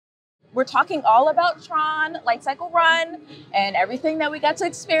we're talking all about TRON, Light Cycle Run, and everything that we got to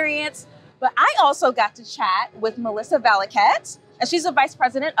experience. But I also got to chat with Melissa Valiquette, and she's the Vice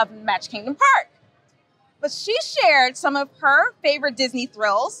President of Magic Kingdom Park. But she shared some of her favorite Disney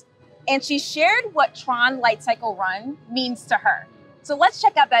thrills, and she shared what TRON Light Cycle Run means to her. So let's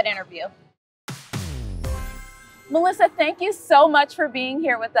check out that interview. Melissa, thank you so much for being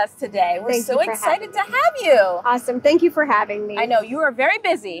here with us today. We're so excited to have you. Awesome. Thank you for having me. I know you are very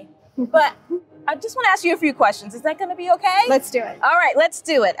busy, but I just want to ask you a few questions. Is that going to be okay? Let's do it. All right, let's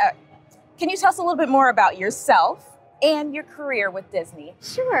do it. Can you tell us a little bit more about yourself and your career with Disney?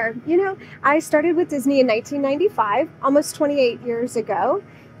 Sure. You know, I started with Disney in 1995, almost 28 years ago.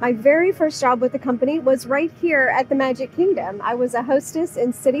 My very first job with the company was right here at the Magic Kingdom. I was a hostess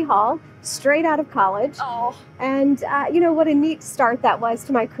in City Hall, straight out of college. Oh. And you know, what a neat start that was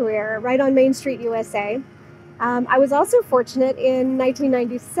to my career, right on Main Street, USA. I was also fortunate in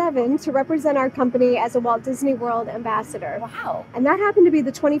 1997 to represent our company as a Walt Disney World Ambassador. Wow. And that happened to be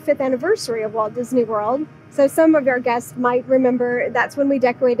the 25th anniversary of Walt Disney World. So some of our guests might remember that's when we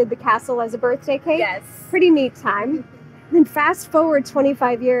decorated the castle as a birthday cake. Yes. Pretty neat time. Then fast forward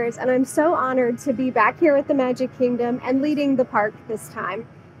 25 years, and I'm so honored to be back here at the Magic Kingdom and leading the park this time.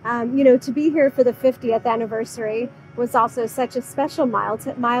 You know, to be here for the 50th anniversary was also such a special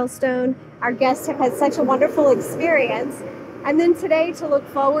milestone. Our guests have had such a wonderful experience. And then today to look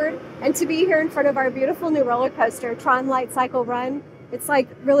forward and to be here in front of our beautiful new roller coaster, TRON Light Cycle Run, it's like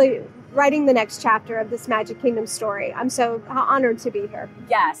really writing the next chapter of this Magic Kingdom story. I'm so honored to be here.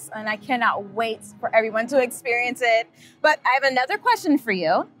 Yes, and I cannot wait for everyone to experience it. But I have another question for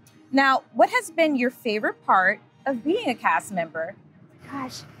you. Now, what has been your favorite part of being a cast member?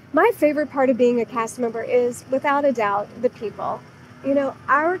 Gosh, my favorite part of being a cast member is, without a doubt, the people. You know,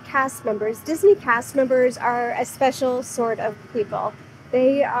 our cast members, Disney cast members, are a special sort of people.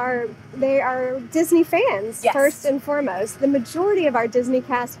 They are Disney fans, yes, first and foremost. The majority of our Disney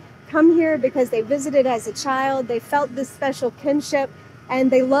cast come here because they visited as a child, they felt this special kinship,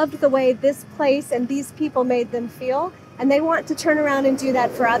 and they loved the way this place and these people made them feel, and they want to turn around and do that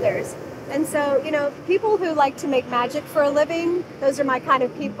for others. And so, you know, people who like to make magic for a living, those are my kind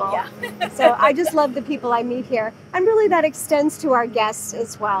of people. Yeah. So I just love the people I meet here. And really that extends to our guests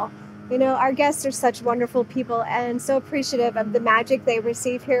as well. You know, our guests are such wonderful people and so appreciative of the magic they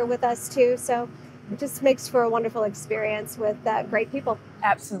receive here with us too. So it just makes for a wonderful experience with great people.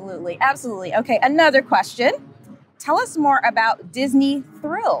 Absolutely, absolutely. Okay, another question. Tell us more about Disney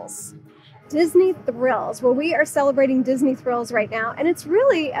Thrills. Disney Thrills. Well, we are celebrating Disney Thrills right now, and it's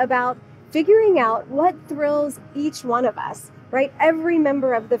really about figuring out what thrills each one of us, right? Every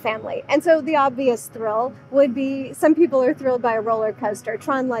member of the family. And so the obvious thrill would be, some people are thrilled by a roller coaster,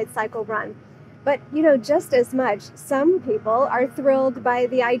 TRON Light Cycle Run. But, you know, just as much, some people are thrilled by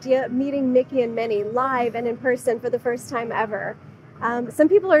the idea of meeting Mickey and Minnie live and in person for the first time ever. Some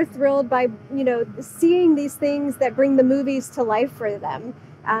people are thrilled by, you know, seeing these things that bring the movies to life for them.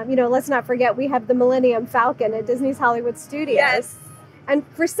 You know, let's not forget, we have the Millennium Falcon at Disney's Hollywood Studios. Yes. And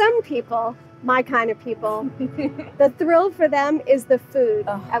for some people, my kind of people, the thrill for them is the food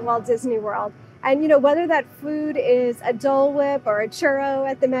at Walt Disney World. And, you know, whether that food is a Dole Whip or a churro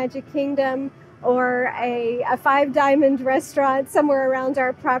at the Magic Kingdom or a Five Diamond restaurant somewhere around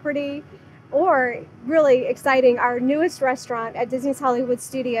our property, or really exciting, our newest restaurant at Disney's Hollywood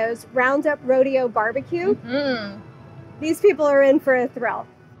Studios, Roundup Rodeo Barbecue. Mm-hmm. These people are in for a thrill.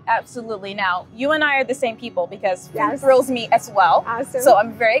 Absolutely. Now, you and I are the same people because food Yes. thrills me as well. Awesome. So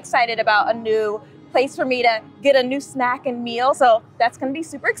I'm very excited about a new place for me to get a new snack and meal. So that's going to be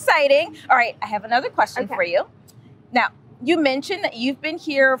super exciting. All right, I have another question for you. Now, you mentioned that you've been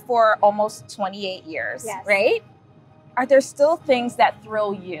here for almost 28 years, Yes. right? Are there still things that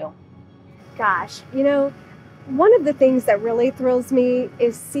thrill you? Gosh, you know, one of the things that really thrills me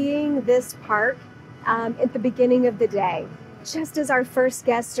is seeing this park at the beginning of the day. Just as our first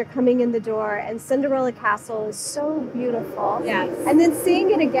guests are coming in the door and Cinderella Castle is so beautiful. Yes. And then seeing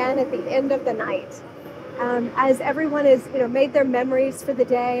it again at the end of the night. As everyone has, you know, made their memories for the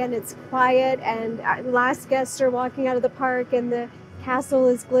day and it's quiet and our last guests are walking out of the park and the castle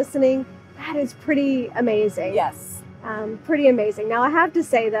is glistening, that is pretty amazing. Yes. Pretty amazing. Now I have to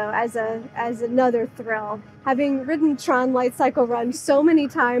say though, as another thrill, having ridden TRON Light Cycle Run so many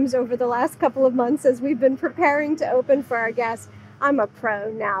times over the last couple of months as we've been preparing to open for our guests, I'm a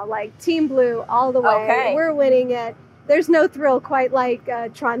pro now, like Team Blue all the way. Okay. We're winning it. There's no thrill quite like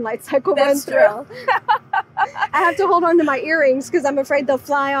TRON Light Cycle Run That's thrill. I have to hold on to my earrings because I'm afraid they'll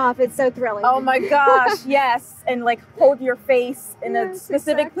fly off. It's so thrilling. Oh my gosh, yes. And like hold your face in a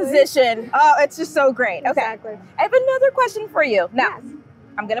specific position. Oh, it's just so great. Okay. Exactly. I have another question for you. Now, Yes.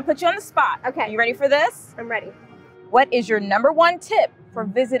 I'm going to put you on the spot. Okay. Are you ready for this? I'm ready. What is your #1 tip for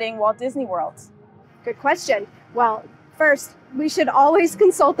visiting Walt Disney World? Good question. Well, first, we should always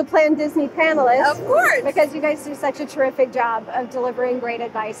consult the planDisney panelists. Of course. Because you guys do such a terrific job of delivering great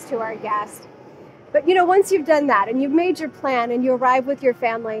advice to our guests. But once you've done that and you've made your plan and you arrive with your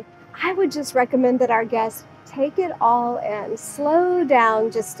family, I would just recommend that our guests take it all in, slow down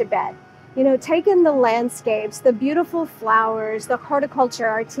just a bit. Take in the landscapes, the beautiful flowers, the horticulture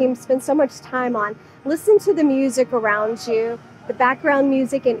our team spends so much time on. Listen to the music around you. The background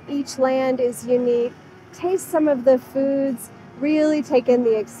music in each land is unique. Taste some of the foods, really take in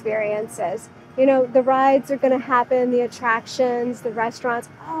the experiences. The rides are going to happen, the attractions, the restaurants,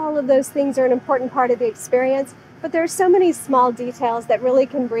 all of those things are an important part of the experience. But there are so many small details that really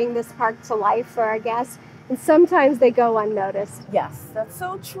can bring this park to life for our guests. And sometimes they go unnoticed. Yes, that's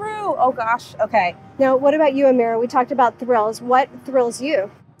so true. Oh gosh, okay. Now, what about you, Amira? We talked about thrills. What thrills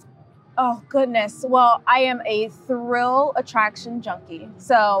you? Oh goodness. Well, I am a thrill attraction junkie.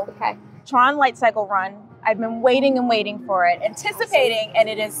 So, TRON Light Cycle Run, I've been waiting and waiting for it, anticipating, and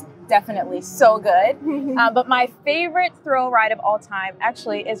it is definitely so good. But my favorite thrill ride of all time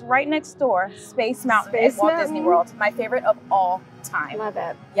actually is right next door, Space Mountain at Walt Disney World. My favorite of all time. Love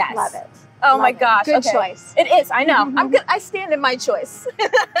it. Yes. Love it. Oh my gosh. Good choice. It is. I know. I'm good. I stand in my choice.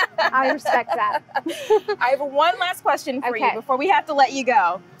 I respect that. I have one last question for you before we have to let you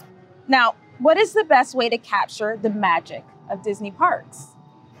go. Now, what is the best way to capture the magic of Disney parks?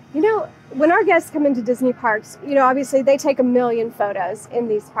 When our guests come into Disney parks, obviously they take a million photos in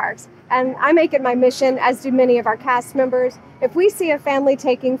these parks. And I make it my mission, as do many of our cast members. If we see a family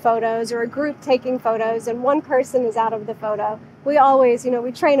taking photos or a group taking photos and one person is out of the photo, we always,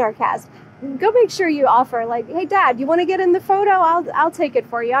 we train our cast. Go make sure you offer, like, hey, Dad, you want to get in the photo? I'll take it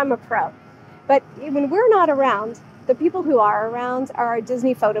for you. I'm a pro. But when we're not around, the people who are around are our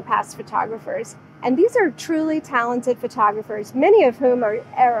Disney PhotoPass photographers. And these are truly talented photographers, many of whom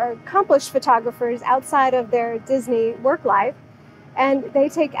are accomplished photographers outside of their Disney work life. And they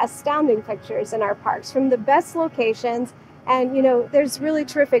take astounding pictures in our parks from the best locations. And, there's really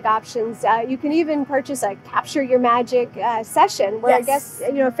terrific options. You can even purchase a Capture Your Magic session where I guess,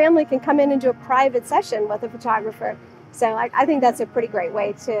 a family can come in and do a private session with a photographer. So I think that's a pretty great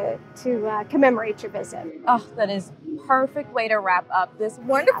way to commemorate your visit. Oh, that is a perfect way to wrap up this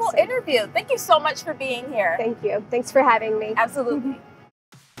wonderful interview. Thank you so much for being here. Thank you. Thanks for having me. Absolutely.